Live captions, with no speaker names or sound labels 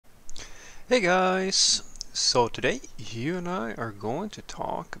Hey guys! So today you and I are going to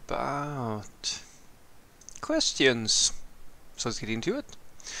talk about questions. So let's get into it.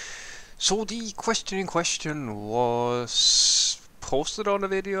 So the question in question was posted on a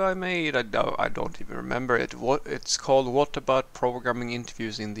video I made. I don't even remember it. It's called "What about programming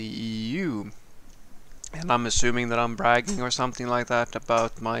interviews in the EU?" And I'm assuming that I'm bragging or something like that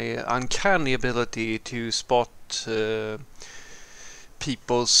about my uncanny ability to spot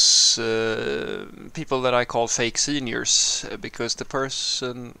people that I call fake seniors, because the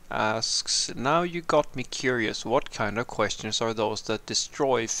person asks, now you got me curious, what kind of questions are those that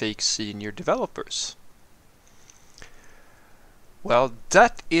destroy fake senior developers? Well,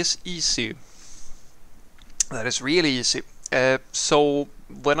 that is easy. That is really easy. So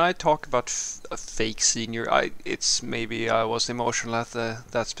when I talk about a fake senior, it's maybe I was emotional at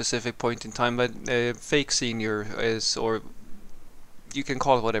that specific point in time, but fake senior is, or you can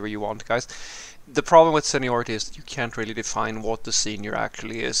call it whatever you want, guys. The problem with seniority is that you can't really define what the senior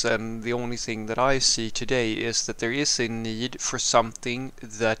actually is, and the only thing that I see today is that there is a need for something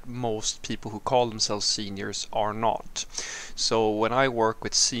that most people who call themselves seniors are not. So when I work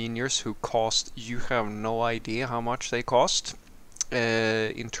with seniors who cost, you have no idea how much they cost,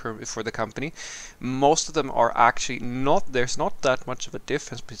 for the company. Most of them are actually not, there's not that much of a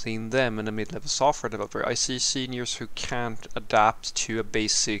difference between them and a mid-level software developer. I see seniors who can't adapt to a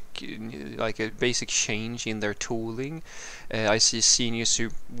basic change in their tooling. I see seniors who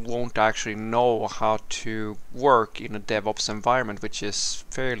won't actually know how to work in a DevOps environment, which is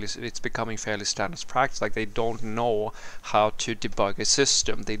it's becoming fairly standard practice. Like, they don't know how to debug a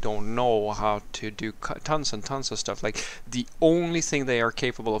system. They don't know how to do tons and tons of stuff. Like, the only thing they are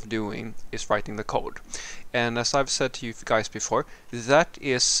capable of doing is writing the code. And as I've said to you guys before, that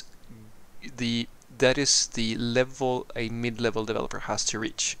is the level a mid-level developer has to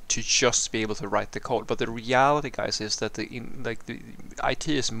reach to just be able to write the code. But the reality, guys, is that the IT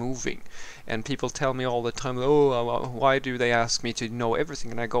is moving, and people tell me all the time, oh, why do they ask me to know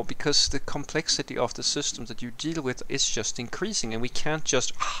everything? And I go, because the complexity of the systems that you deal with is just increasing, and we can't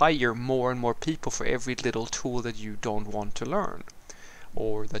just hire more and more people for every little tool that you don't want to learn,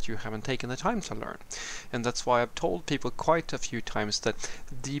 or that you haven't taken the time to learn. And that's why I've told people quite a few times that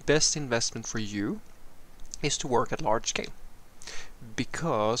the best investment for you is to work at large scale.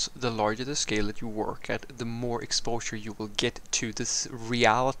 Because the larger the scale that you work at, the more exposure you will get to the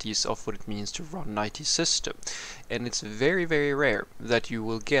realities of what it means to run an IT system. And it's very, very rare that you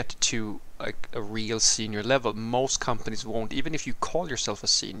will get to a real senior level. Most companies won't. Even if you call yourself a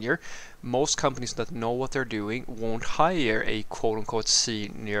senior, most companies that know what they're doing won't hire a quote-unquote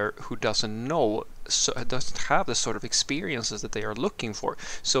senior who doesn't have the sort of experiences that they are looking for.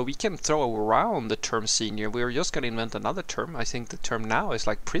 So we can throw around the term senior. We're just going to invent another term. I think the term now is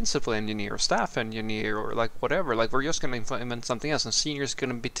like principal engineer or staff engineer or like whatever. Like, we're just going to invent something else, and senior is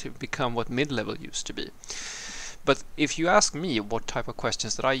going to become what mid-level used to be. But if you ask me what type of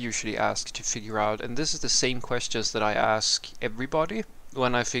questions that I usually ask to figure out, and this is the same questions that I ask everybody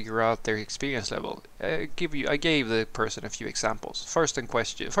when I figure out their experience level. I gave the person a few examples. First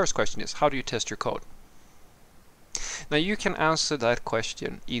question is, how do you test your code? Now, you can answer that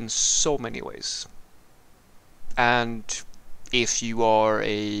question in so many ways. And if you are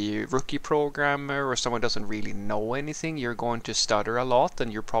a rookie programmer or someone who doesn't really know anything, you're going to stutter a lot,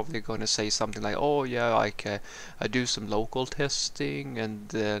 and you're probably going to say something like, oh yeah, I do some local testing, and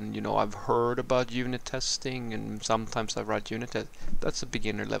then, I've heard about unit testing, and sometimes I write unit test. That's a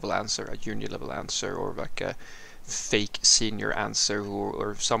beginner level answer, a junior level answer, or like a fake senior answer,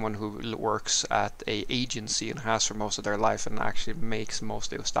 or someone who works at a agency and has for most of their life and actually makes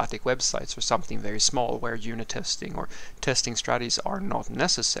mostly static websites or something very small where unit testing or testing strategies are not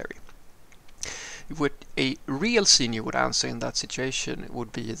necessary. What a real senior would answer in that situation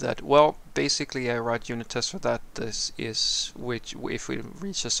would be that, well, basically I write unit tests for that, which if we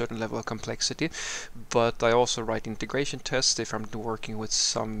reach a certain level of complexity, but I also write integration tests if I'm working with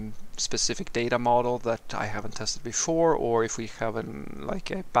some specific data model that I haven't tested before, or if we have a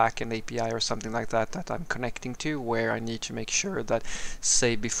backend API or something like that that I'm connecting to, where I need to make sure that,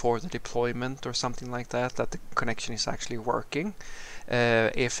 say, before the deployment or something like that, that the connection is actually working.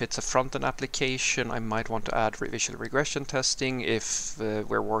 If it's a front-end application, I might want to add visual regression testing. If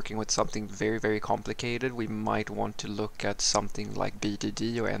we're working with something very, very complicated, we might want to look at something like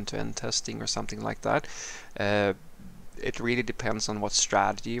BDD or end-to-end testing or something like that. It really depends on what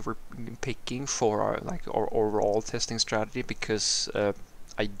strategy we're picking for our overall testing strategy, because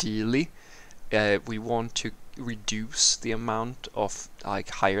ideally we want to reduce the amount of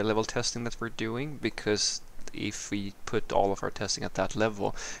higher level testing that we're doing, because if we put all of our testing at that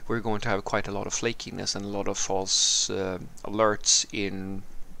level, we're going to have quite a lot of flakiness and a lot of false alerts in,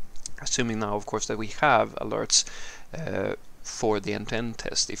 assuming now of course that we have alerts for the end-to-end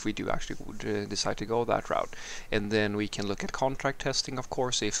test if we do actually decide to go that route. And then we can look at contract testing, of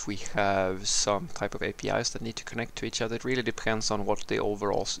course, if we have some type of APIs that need to connect to each other. It really depends on what the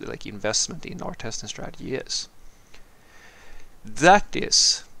overall investment in our testing strategy is. That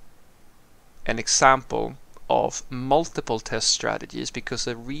is an example of multiple test strategies, because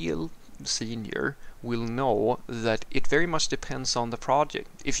a real senior will know that it very much depends on the project.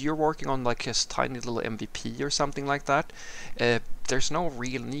 If you're working on like a tiny little MVP or something like that, there's no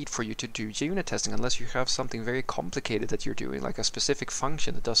real need for you to do unit testing unless you have something very complicated that you're doing, like a specific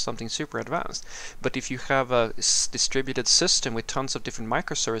function that does something super advanced. But if you have a distributed system with tons of different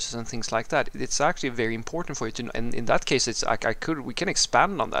microservices and things like that, it's actually very important for you to know. And in that case, it's we can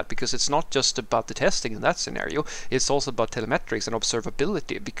expand on that, because it's not just about the testing in that scenario, it's also about telemetrics and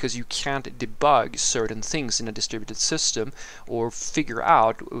observability, because you can't debug certain things in a distributed system or figure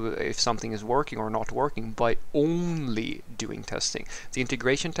out if something is working or not working by only doing testing. The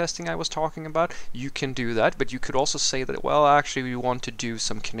integration testing I was talking about, you can do that, but you could also say that, well, actually we want to do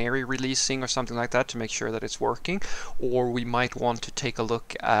some canary releasing or something like that to make sure that it's working, or we might want to take a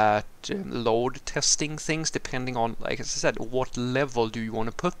look at load testing things, depending on, like I said, what level do you want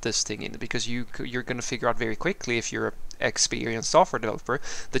to put this thing in, because you're going to figure out very quickly, if you're an experienced software developer,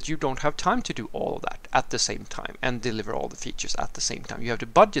 that you don't have time to do all of that at the same time and deliver all the features at the same time. You have to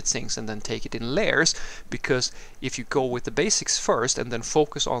budget things and then take it in layers, because if you go with the basics first and then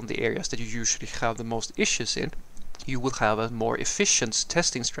focus on the areas that you usually have the most issues in, you will have a more efficient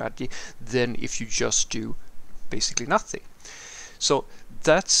testing strategy than if you just do basically nothing. So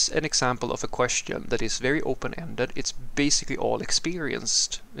that's an example of a question that is very open-ended. It's basically all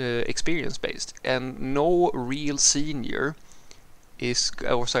experience-based, and no real senior is,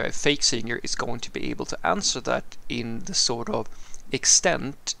 or sorry, a fake senior is going to be able to answer that in the sort of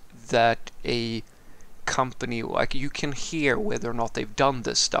extent that a company, like, you can hear whether or not they've done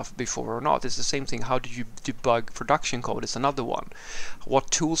this stuff before or not. It's the same thing. How do you debug production code is another one.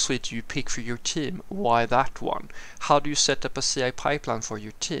 What tool suite do you pick for your team? Why that one? How do you set up a CI pipeline for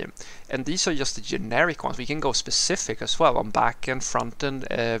your team? And these are just the generic ones. We can go specific as well on back end, front end,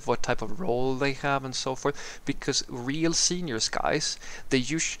 what type of role they have and so forth, because real seniors guys, they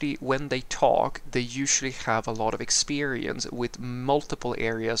usually, when they talk, they usually have a lot of experience with multiple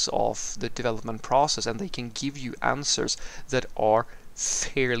areas of the development process, and they can give you answers that are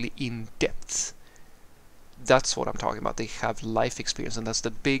fairly in-depth. That's what I'm talking about. They have life experience, and that's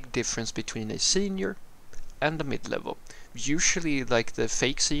the big difference between a senior and a mid-level. Usually, like the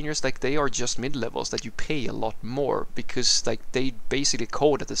fake seniors, like they are just mid-levels that you pay a lot more, because like they basically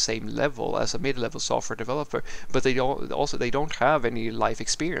code at the same level as a mid-level software developer, but they don't have any life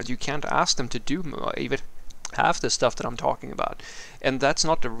experience. You can't ask them to do even half the stuff that I'm talking about, and that's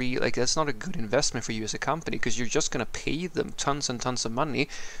not that's not a good investment for you as a company, because you're just going to pay them tons and tons of money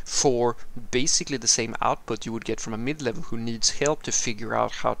for basically the same output you would get from a mid-level who needs help to figure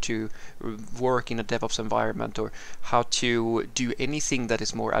out how to work in a DevOps environment, or how to do anything that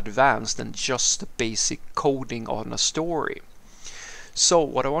is more advanced than just the basic coding on a story. So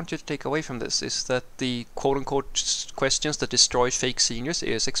what I want you to take away from this is that the quote-unquote questions that destroy fake seniors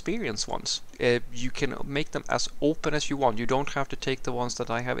is experienced ones. You can make them as open as you want. You don't have to take the ones that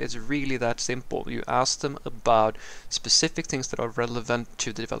I have. It's really that simple. You ask them about specific things that are relevant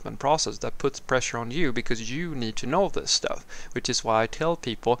to the development process. That puts pressure on you, because you need to know this stuff, which is why I tell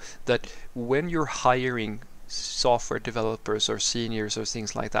people that when you're hiring software developers or seniors or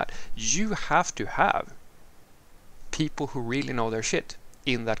things like that, you have to have people who really know their shit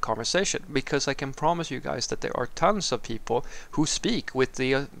in that conversation, because I can promise you guys that there are tons of people who speak with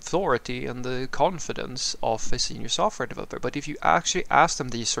the authority and the confidence of a senior software developer, but if you actually ask them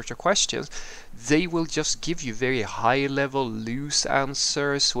these sorts of questions, they will just give you very high level loose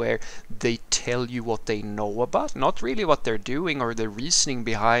answers where they tell you what they know about, not really what they're doing or the reasoning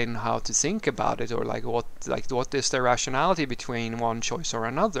behind how to think about it, or what is their rationality between one choice or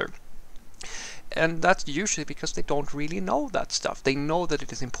another. And that's usually because they don't really know that stuff. They know that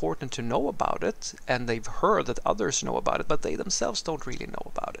it is important to know about it, and they've heard that others know about it, but they themselves don't really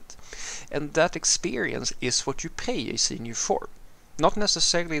know about it. And that experience is what you pay a senior for. Not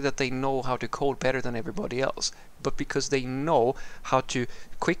necessarily that they know how to code better than everybody else, but because they know how to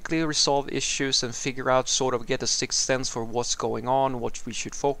quickly resolve issues and figure out, sort of get a sixth sense for what's going on, what we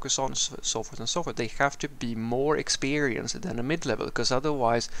should focus on, so forth and so forth. They have to be more experienced than a mid-level, because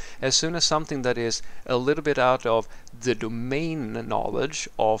otherwise, as soon as something that is a little bit out of the domain knowledge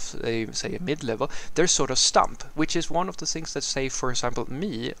of say a mid-level, they're sort of stumped, which is one of the things that, say, for example,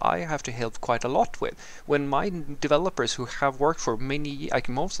 me, I have to help quite a lot with. When my developers who have worked for many, like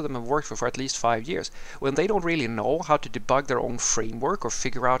most of them have worked for at least 5 years, when they don't really know how to debug their own framework or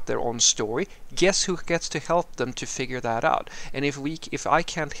figure out their own story, guess who gets to help them to figure that out? And if I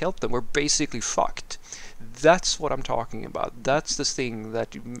can't help them, we're basically fucked. That's what I'm talking about. That's the thing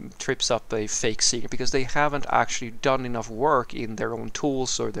that trips up a fake senior, because they haven't actually done enough work in their own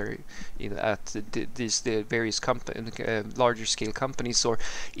tools, or at the various larger scale companies, or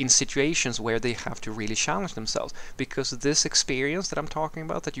in situations where they have to really challenge themselves. Because this experience that I'm talking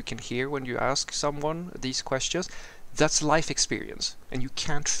about, that you can hear when you ask someone these questions, that's life experience, and you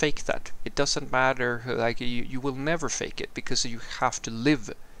can't fake that. It doesn't matter, like you will never fake it, because you have to live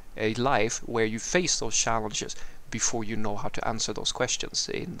a life where you face those challenges before you know how to answer those questions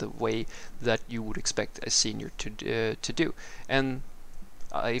in the way that you would expect a senior to do. And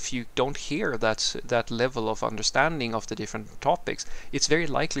if you don't hear that level of understanding of the different topics, it's very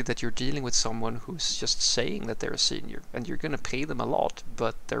likely that you're dealing with someone who's just saying that they're a senior, and you're going to pay them a lot,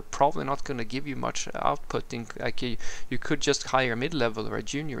 but they're probably not going to give you much output. Like you could just hire a mid-level or a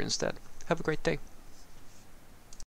junior instead. Have a great day.